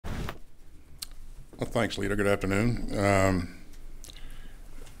Well, thanks, Lita. Good afternoon.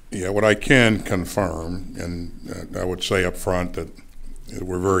 Yeah, what I can confirm, and I would say up front that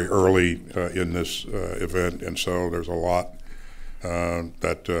we're very early in this event, and so there's a lot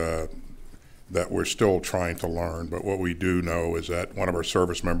that we're still trying to learn. But what we do know is that one of our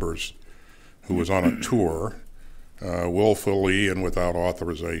service members who was on a tour willfully and without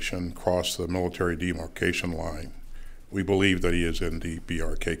authorization crossed the military demarcation line. We believe that he is in the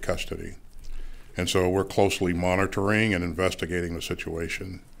BRK custody. And so we're closely monitoring and investigating the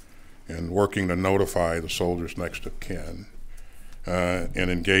situation and working to notify the soldiers next of kin and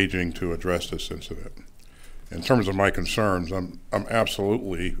engaging to address this incident. In terms of my concerns, I'm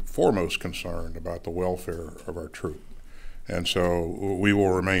absolutely foremost concerned about the welfare of our troop. And so we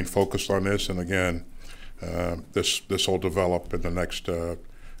will remain focused on this, and again, this will develop in the next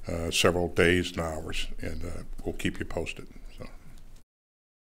several days and hours, and we'll keep you posted.